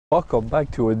Welcome back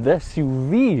to an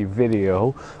SUV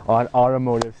video on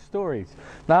Automotive Stories.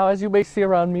 Now, as you may see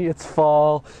around me, it's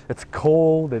fall, it's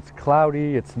cold, it's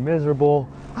cloudy, it's miserable.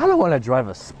 I don't want to drive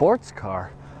a sports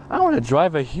car. I want to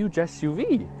drive a huge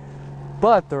SUV.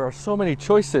 But there are so many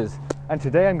choices, and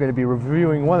today I'm going to be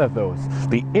reviewing one of those,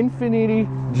 the Infiniti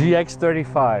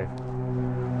GX35.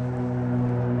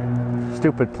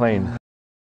 Stupid plane.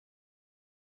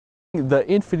 The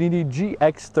Infiniti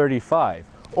GX35.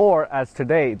 Or as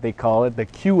today they call it, the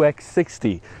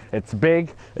QX60. It's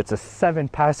big, it's a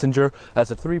 7-passenger, has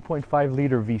a 3.5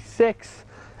 liter V6,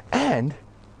 and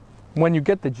when you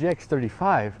get the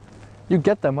GX35, you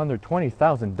get them under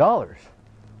 $20,000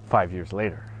 5 years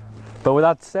later. But with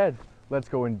that said, let's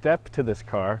go in depth to this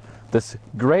car, this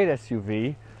great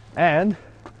SUV, and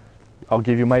I'll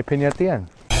give you my opinion at the end.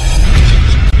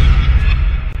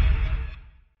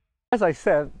 As I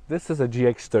said, this is a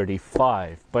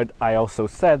GX35, but I also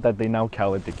said that they now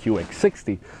call it the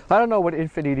QX60. I don't know what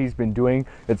Infiniti's been doing.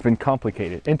 It's been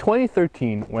complicated. In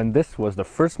 2013, when this was the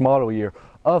first model year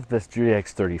of this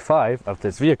GX35, of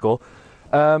this vehicle,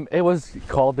 it was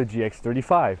called the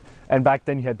GX35. And back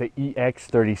then you had the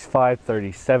EX35,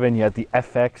 37, you had the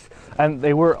FX, and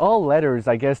they were all letters,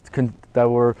 I guess, that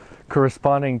were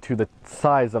corresponding to the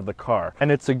size of the car.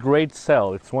 And it's a great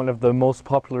sell. It's one of the most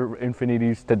popular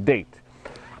Infinitis to date.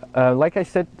 Like I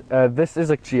said, this is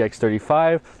a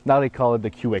GX35. Now they call it the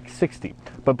QX60.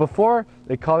 But before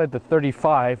they call it the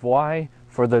 35, why?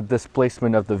 For the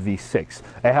displacement of the V6.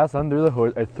 It has under the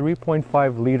hood a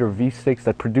 3.5 liter V6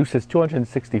 that produces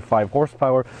 265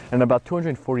 horsepower and about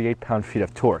 248 pound-feet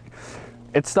of torque.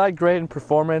 It's not great in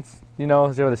performance, you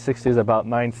know, 0 to 60 is about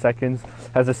 9 seconds.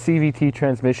 Has a CVT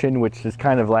transmission, which is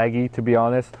kind of laggy, to be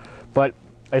honest, but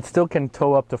it still can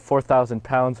tow up to 4,000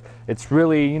 pounds. It's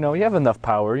really, you know, you have enough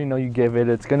power, you know, you give it,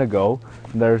 it's gonna go.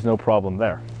 There's no problem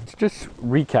there. Let's just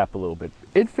recap a little bit.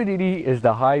 Infiniti is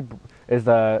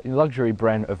the luxury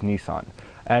brand of Nissan.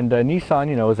 And Nissan,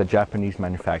 you know, is a Japanese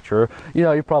manufacturer. You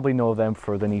know, you probably know them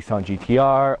for the Nissan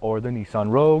GTR or the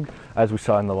Nissan Rogue, as we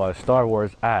saw in a lot of Star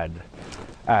Wars ads.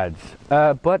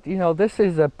 But, you know, this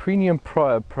is a premium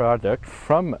product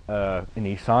from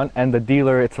Nissan, and the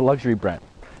dealer, it's a luxury brand.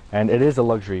 And it is a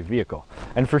luxury vehicle.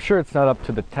 And for sure, it's not up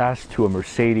to the task to a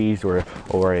Mercedes or a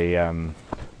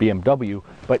BMW.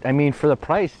 But, I mean, for the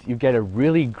price, you get a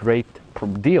really great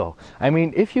deal. I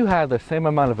mean, if you had the same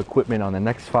amount of equipment on the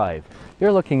X5,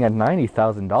 you're looking at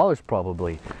 $90,000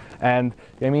 probably. And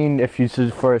I mean, if you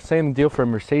for the same deal for a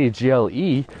Mercedes GLE,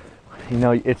 you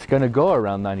know, it's going to go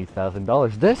around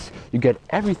 $90,000. This, you get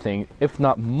everything, if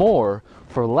not more,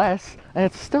 for less, and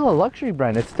it's still a luxury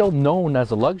brand. It's still known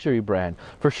as a luxury brand.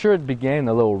 For sure, it began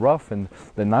a little rough in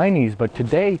the 90s, but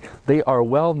today they are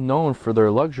well known for their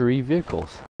luxury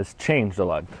vehicles. It's changed a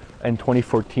lot. In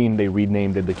 2014, they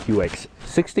renamed it the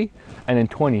QX60, and in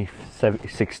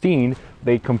 2016,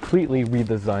 they completely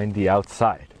redesigned the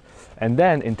outside. And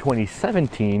then in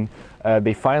 2017,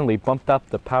 they finally bumped up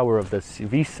the power of the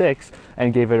V6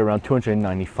 and gave it around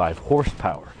 295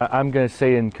 horsepower. I'm going to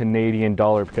say in Canadian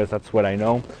dollar because that's what I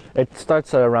know. It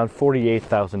starts at around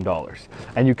 $48,000,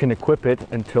 and you can equip it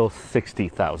until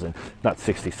 60,000. Not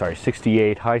 60, sorry,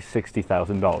 68, high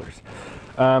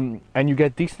 $60,000. And you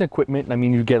get decent equipment. I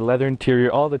mean, you get leather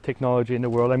interior, all the technology in the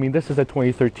world. I mean, this is a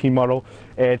 2013 model.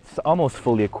 It's almost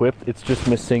fully equipped. It's just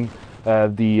missing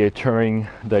the Touring,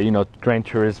 the Gran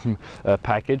Turismo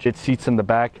package. It seats in the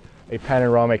back, a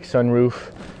panoramic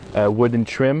sunroof, wooden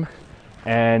trim,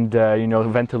 and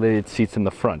ventilated seats in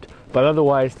the front. But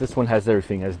otherwise, this one has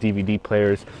everything. It has DVD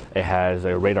players, it has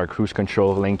a radar cruise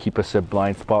control, lane keep assist,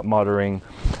 blind spot monitoring,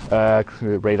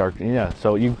 radar,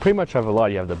 so you pretty much have a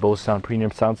lot. You have the Bose Sound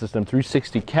premium sound system,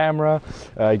 360 camera,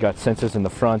 you got sensors in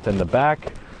the front and the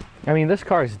back. I mean, this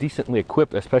car is decently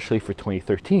equipped, especially for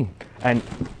 2013. And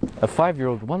a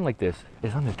 5-year-old one like this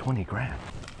is under 20 grand.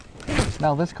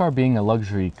 Now, this car being a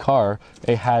luxury car,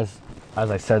 it has, as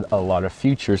I said, a lot of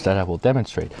features that I will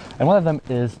demonstrate. And one of them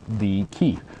is the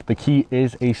key. The key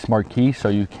is a smart key, so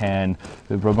you can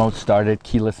remote start it,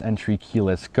 keyless entry,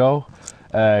 keyless go.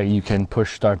 You can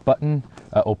push start button,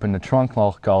 open the trunk,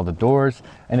 lock all the doors,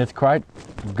 and it's quite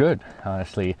good,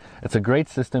 honestly. It's a great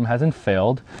system, hasn't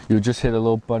failed. You just hit a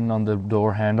little button on the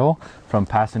door handle from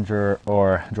passenger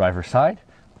or driver side,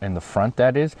 in the front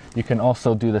that is. You can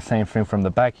also do the same thing from the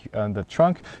back on the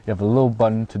trunk. You have a little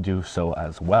button to do so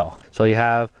as well. So you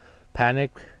have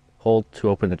panic, hold to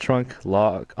open the trunk,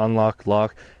 lock, unlock,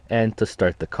 lock, and to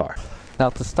start the car. Now,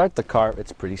 to start the car,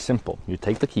 it's pretty simple. You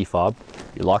take the key fob,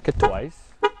 you lock it twice,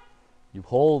 you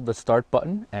hold the start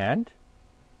button, and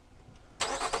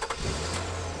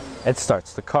it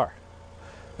starts the car.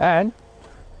 And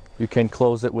you can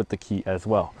close it with the key as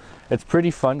well. It's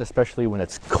pretty fun, especially when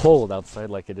it's cold outside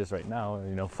like it is right now,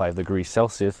 you know, 5 degrees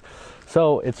Celsius.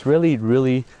 So it's really,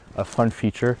 really a fun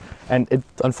feature. And it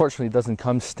unfortunately doesn't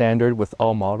come standard with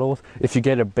all models. If you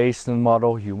get a base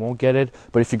model, you won't get it.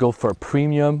 But if you go for a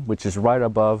premium, which is right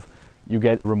above, you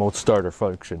get remote starter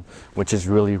function, which is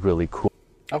really, really cool.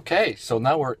 Okay, so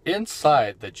now we're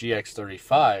inside the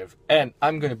GX35, and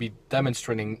I'm going to be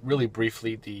demonstrating really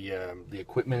briefly the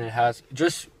equipment it has.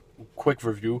 Just quick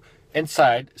review.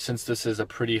 Inside, since this is a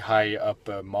pretty high up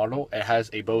model, it has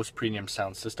a Bose premium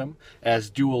sound system. It has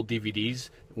dual DVDs,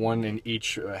 one in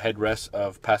each headrest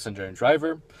of passenger and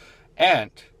driver,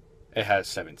 and it has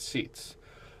 7 seats.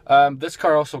 This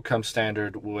car also comes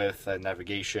standard with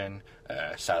navigation,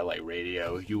 satellite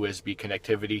radio, USB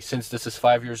connectivity. Since this is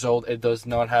 5 years old, it does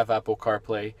not have Apple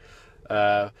CarPlay.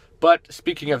 But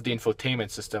speaking of the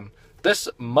infotainment system, this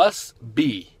must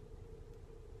be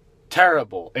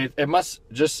terrible. It must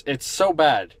just, it's so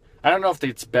bad. I don't know if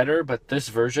it's better, but this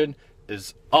version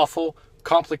is awful,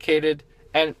 complicated,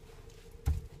 and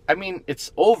I mean,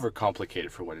 it's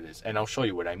overcomplicated for what it is, and I'll show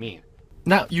you what I mean.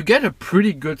 Now, you get a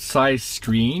pretty good sized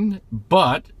screen,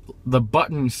 but the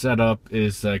button setup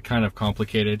is kind of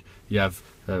complicated. You have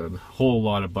a whole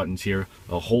lot of buttons here,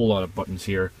 a whole lot of buttons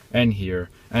here, and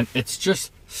it's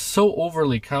just so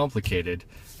overly complicated,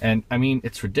 and I mean,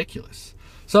 it's ridiculous.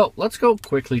 So let's go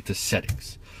quickly to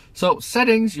settings. So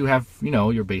settings, you have, you know,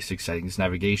 your basic settings: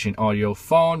 navigation, audio,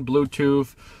 phone,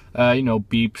 Bluetooth, you know,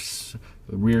 beeps,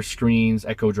 rear screens,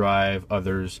 Echo Drive,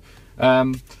 others.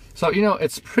 So, you know,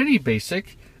 it's pretty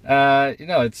basic. You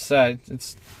know, it's an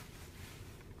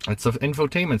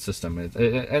infotainment system,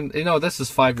 and you know, this is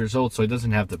 5 years old, so it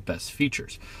doesn't have the best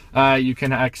features. You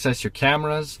can access your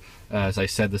cameras. As I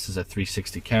said, this is a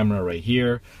 360 camera right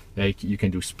here. You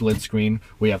can do split screen.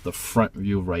 We have the front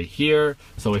view right here.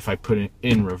 So if I put it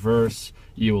in reverse,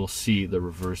 you will see the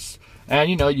reverse. And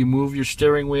you know, you move your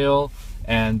steering wheel,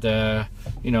 and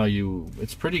you know,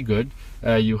 it's pretty good.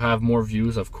 You have more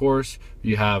views, of course.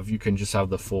 You can just have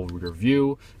the full rear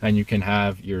view, and you can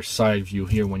have your side view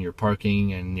here when you're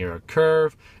parking and near a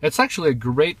curve. It's actually a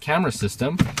great camera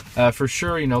system. For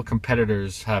sure, you know,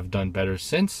 competitors have done better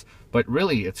since, but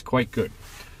really it's quite good.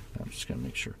 I'm just gonna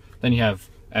make sure. Then you have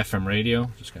FM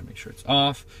radio, just gotta make sure it's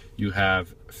off. You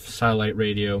have satellite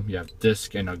radio, you have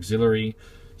disc and auxiliary.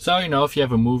 So, you know, if you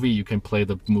have a movie, you can play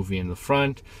the movie in the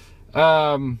front.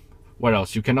 What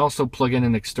else? You can also plug in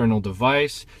an external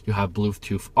device. You have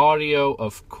Bluetooth audio,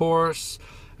 of course.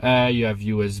 You have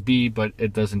USB, but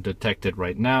it doesn't detect it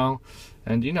right now.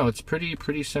 And, you know, it's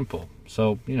pretty simple.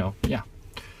 So, you know, yeah.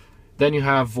 Then you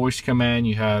have voice command,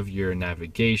 you have your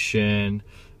navigation,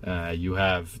 you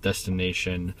have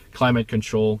destination, climate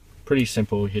control, pretty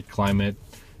simple. Hit climate,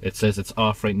 it says it's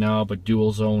off right now, but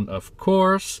dual zone, of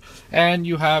course. And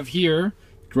you have here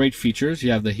great features.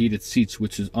 You have the heated seats,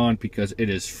 which is on because it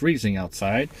is freezing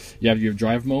outside. You have your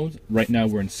drive mode. Right now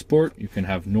we're in sport. You can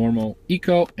have normal,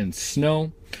 eco, and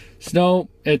snow. Snow,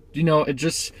 it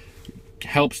just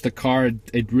helps the car.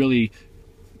 It really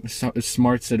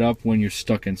smarts it up when you're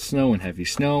stuck in snow and heavy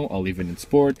snow. I'll leave it in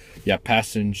sport. You have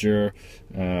passenger,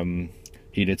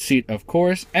 heated seat, of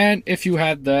course. And if you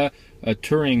had the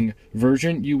touring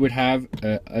version, you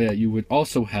would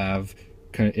also have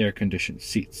air conditioned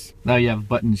seats. Now you have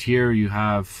buttons here. You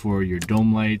have for your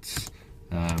dome lights,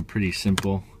 pretty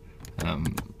simple. You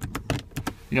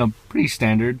know, pretty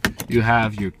standard. You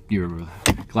have your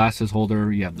glasses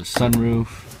holder. You have the sunroof,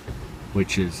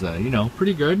 which is you know,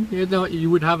 pretty good. You know, you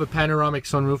would have a panoramic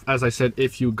sunroof, as I said,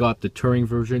 if you got the touring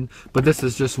version, but this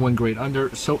is just one grade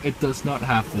under, so it does not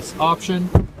have this option,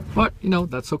 but you know,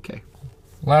 that's okay.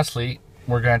 Lastly,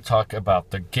 we're going to talk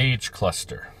about the gauge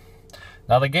cluster.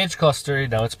 Now the gauge cluster, you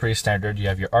know, it's pretty standard. You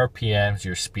have your RPMs,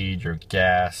 your speed, your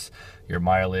gas, your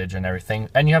mileage and everything.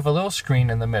 And you have a little screen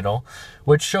in the middle,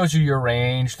 which shows you your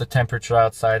range, the temperature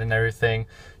outside and everything.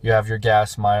 You have your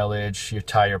gas mileage, your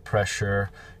tire pressure,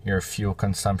 your fuel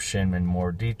consumption and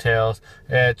more details.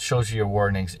 It shows you your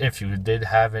warnings if you did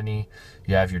have any.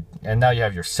 You have and now you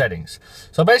have your settings.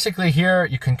 So basically here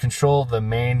you can control the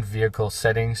main vehicle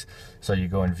settings. So you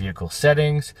go in vehicle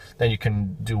settings, then you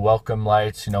can do welcome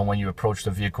lights. You know, when you approach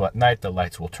the vehicle at night, the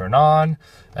lights will turn on.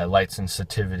 Light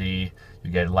sensitivity,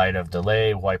 you get light of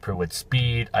delay, wiper with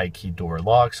speed, iKey door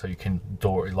lock, so you can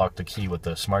lock the key with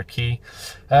the smart key.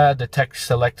 Detect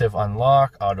selective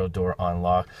unlock, auto door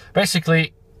unlock.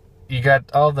 Basically, you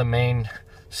got all the main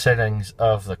settings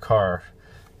of the car,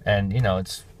 and you know,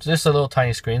 it's just a little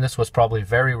tiny screen. This was probably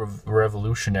very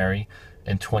revolutionary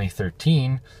in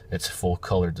 2013. It's a full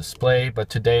color display, but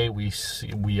today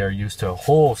we are used to a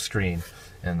whole screen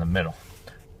in the middle.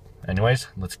 Anyways,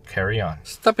 let's carry on.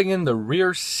 Stepping in the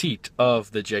rear seat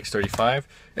of the GX35,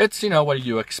 it's, you know, what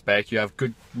you expect. You have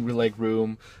good leg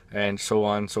room and so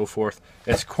on and so forth.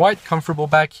 It's quite comfortable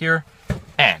back here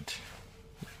and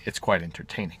it's quite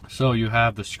entertaining. So you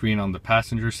have the screen on the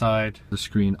passenger side, the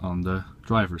screen on the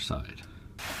driver's side.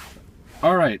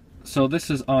 All right, so this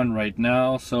is on right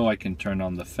now, so I can turn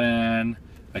on the fan.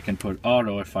 I can put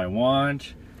auto if I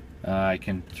want. I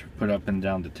can put up and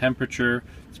down the temperature.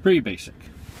 It's pretty basic.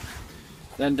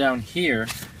 Then down here,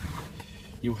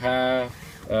 you have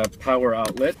a power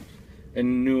outlet.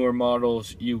 In newer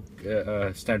models, you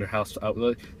standard house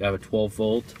outlet, you have a 12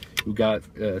 volt. You got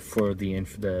for the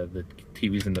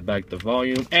TVs in the back, the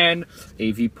volume, and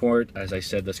AV port. As I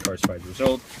said, this car is 5 years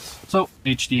old, so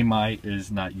HDMI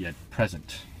is not yet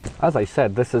present. As I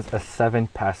said, this is a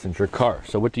 7-passenger car.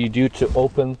 So what do you do to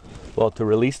open, well, to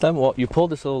release them? Well, you pull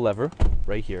this little lever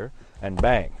right here, and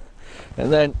bang.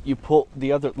 And then you pull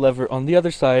the other lever on the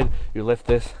other side, you lift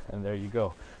this, and there you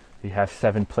go. You have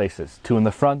 7 places, 2 in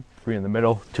the front, 3 in the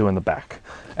middle, 2 in the back.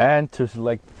 And to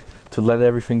let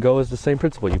everything go is the same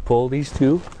principle. You pull these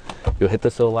 2, you hit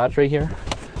this little latch right here,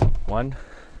 1,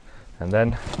 and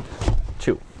then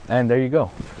 2. And there you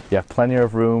go. You have plenty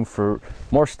of room for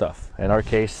more stuff. In our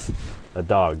case, a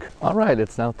dog. All right,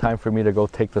 it's now time for me to go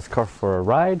take this car for a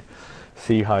ride,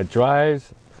 see how it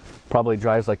drives. Probably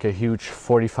drives like a huge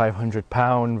 4,500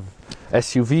 pound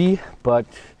SUV, but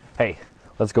hey,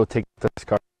 let's go take this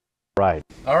car for a ride.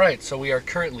 All right, so we are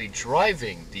currently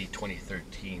driving the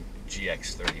 2013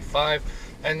 GX35,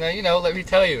 and you know, let me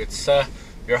tell you, it's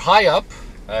you're high up.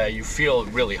 You feel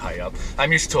really high up.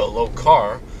 I'm used to a low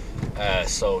car,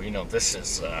 so you know, this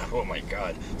is oh my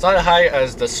god, it's not as high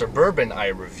as the Suburban I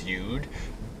reviewed,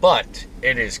 but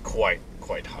it is quite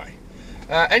high.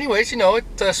 Anyways, you know,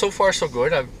 it so far so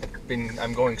good.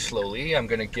 I'm going slowly. I'm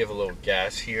gonna give a little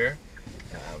gas here.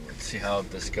 Let's see how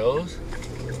this goes.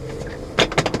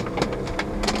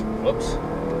 Whoops.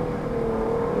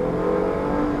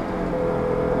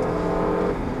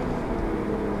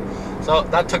 So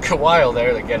that took a while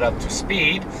there to get up to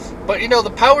speed, but you know, the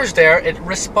power's there. It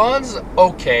responds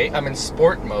okay. I'm in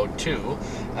sport mode too.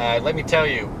 Let me tell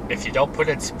you, if you don't put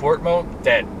it in sport mode,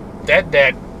 dead,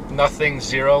 nothing,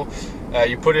 zero.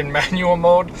 You put in manual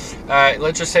mode,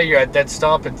 let's just say you're at dead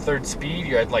stop at 3rd speed,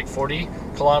 you're at like 40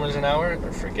 kilometers an hour,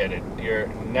 forget it. You're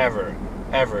never,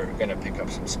 ever gonna pick up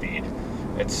some speed.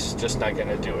 It's just not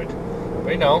gonna do it.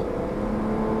 But you know,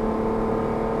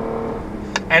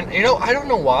 and you know, I don't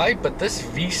know why, but this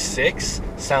V6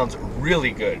 sounds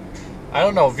really good. I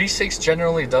don't know, V6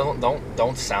 generally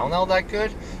don't sound all that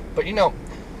good, but you know,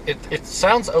 it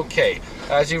sounds okay.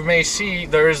 As you may see,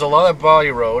 there is a lot of body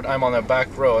road. I'm on a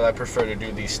back road. I prefer to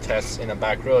do these tests in a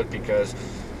back road because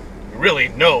you really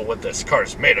know what this car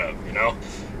is made of, you know?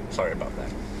 Sorry about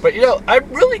that. But you know, I'm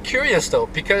really curious though,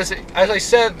 because as I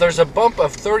said, there's a bump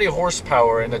of 30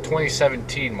 horsepower in the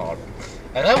 2017 model.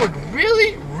 And I would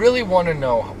really want to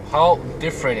know how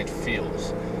different it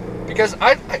feels. Because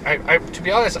I to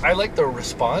be honest, I like the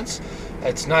response.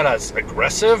 It's not as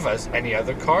aggressive as any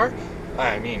other car.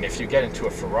 I mean, if you get into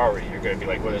a Ferrari, you're going to be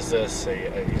like, what is this?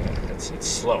 It's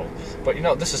slow. But you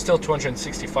know, this is still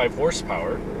 265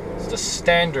 horsepower. It's the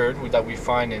standard that we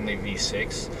find in the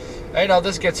V6. And now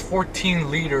this gets 14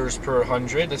 liters per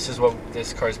 100. This is what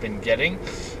this car's been getting.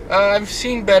 I've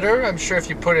seen better. I'm sure if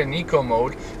you put it in eco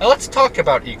mode. Now let's talk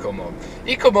about eco mode.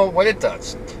 Eco mode, what it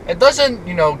doesn't,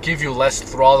 you know, give you less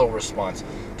throttle response.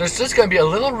 There's just going to be a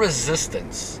little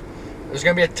resistance. There's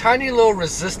going to be a tiny little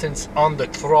resistance on the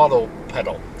throttle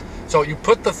pedal. So you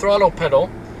put the throttle pedal,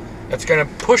 it's going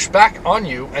to push back on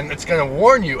you, and it's going to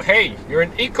warn you, hey, you're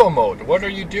in eco mode. What are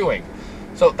you doing?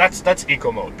 So that's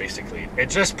eco mode, basically. It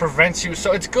just prevents you.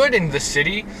 So it's good in the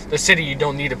city. The city, you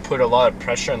don't need to put a lot of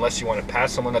pressure unless you want to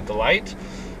pass someone at the light.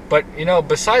 But, you know,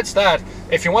 besides that,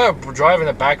 if you want to drive in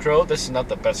the back road, this is not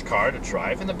the best car to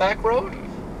drive in the back road.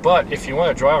 But if you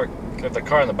want to drive the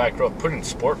car in the back road, put it in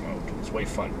sport mode. It's way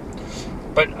fun.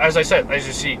 But as I said, as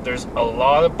you see, there's a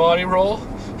lot of body roll.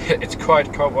 It's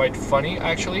quite funny,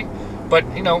 actually. But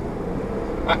you know,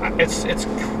 it's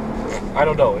I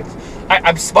don't know.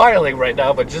 I'm smiling right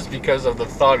now, but just because of the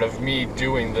thought of me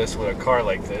doing this with a car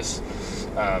like this.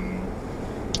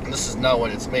 This is not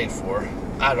what it's made for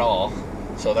at all.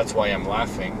 So that's why I'm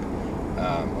laughing.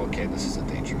 Okay, this is a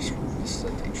dangerous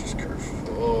curve.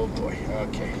 Oh boy.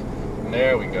 Okay,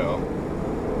 there we go.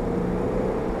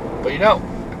 But you know,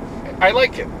 I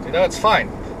like it, you know, it's fine.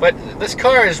 But this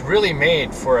car is really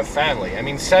made for a family. I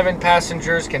mean, 7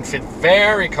 passengers can fit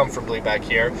very comfortably back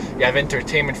here. You have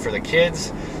entertainment for the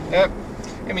kids.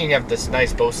 I mean, you have this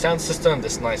nice Bose sound system,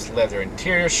 this nice leather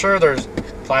interior. Sure, there's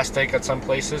plastic at some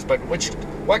places, but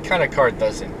what kind of car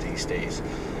doesn't these days?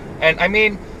 And I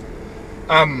mean,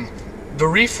 the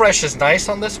refresh is nice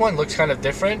on this one, looks kind of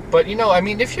different, but you know, I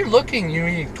mean, if you're looking, you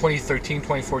need 2013,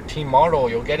 2014 model,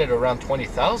 you'll get it around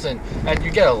 20,000, and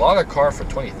you get a lot of car for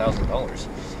 $20,000.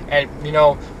 And you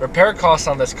know, repair costs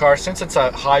on this car, since it's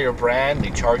a higher brand,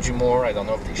 they charge you more. I don't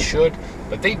know if they should,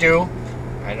 but they do.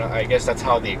 I guess that's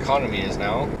how the economy is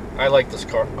now. I like this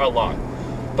car a lot.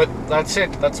 But that's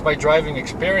it. That's my driving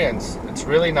experience. It's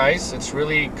really nice. It's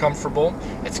really comfortable.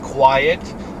 It's quiet.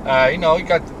 You know, you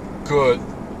got good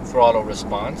throttle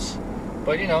response.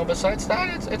 But you know, besides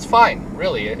that, it's fine.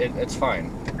 Really, it's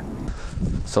fine.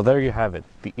 So there you have it,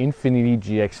 the Infiniti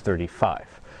JX35.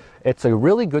 It's a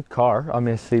really good car. I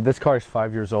mean, see, this car is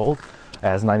 5 years old. It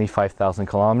has 95,000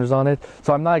 kilometers on it.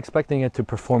 So I'm not expecting it to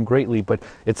perform greatly, but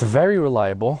it's very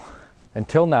reliable.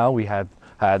 Until now, we had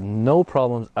no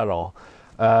problems at all.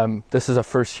 This is a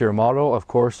first-year model, of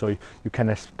course, so you can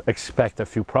expect a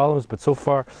few problems, but so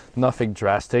far nothing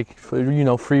drastic. You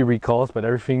know, free recalls, but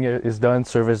everything is done,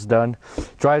 service done.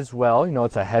 Drives well. You know,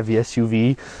 it's a heavy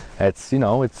SUV. It's, you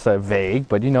know, it's vague,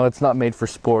 but you know, it's not made for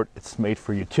sport. It's made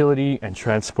for utility and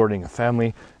transporting a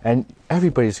family, and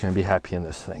everybody's going to be happy in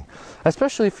this thing.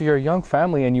 Especially if you're a young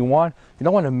family and you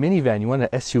don't want a minivan, you want an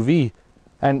SUV,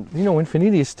 and you know,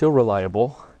 Infiniti is still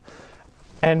reliable.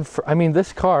 And I mean,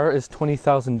 this car is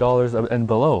 $20,000 and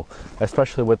below,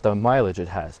 especially with the mileage it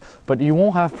has. But you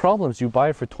won't have problems. You buy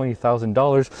it for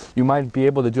 $20,000, you might be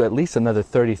able to do at least another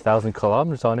 30,000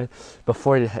 kilometers on it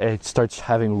before it starts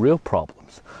having real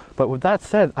problems. But with that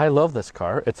said, I love this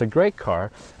car. It's a great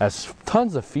car, has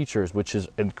tons of features, which is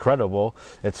incredible.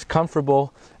 It's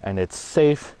comfortable and it's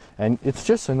safe, and it's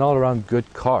just an all-around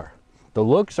good car. The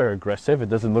looks are aggressive. It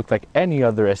doesn't look like any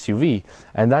other SUV,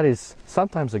 and that is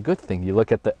sometimes a good thing. You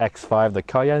look at the X5, the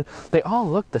Cayenne, they all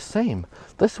look the same.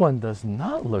 This one does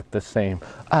not look the same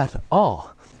at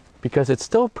all, because it's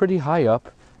still pretty high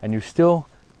up and you still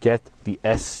get the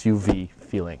SUV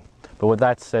feeling. But with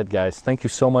that said, guys, thank you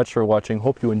so much for watching.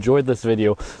 Hope you enjoyed this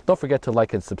video. Don't forget to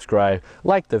like and subscribe.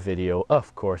 Like the video,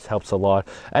 of course, helps a lot,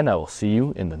 and I will see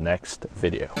you in the next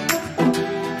video.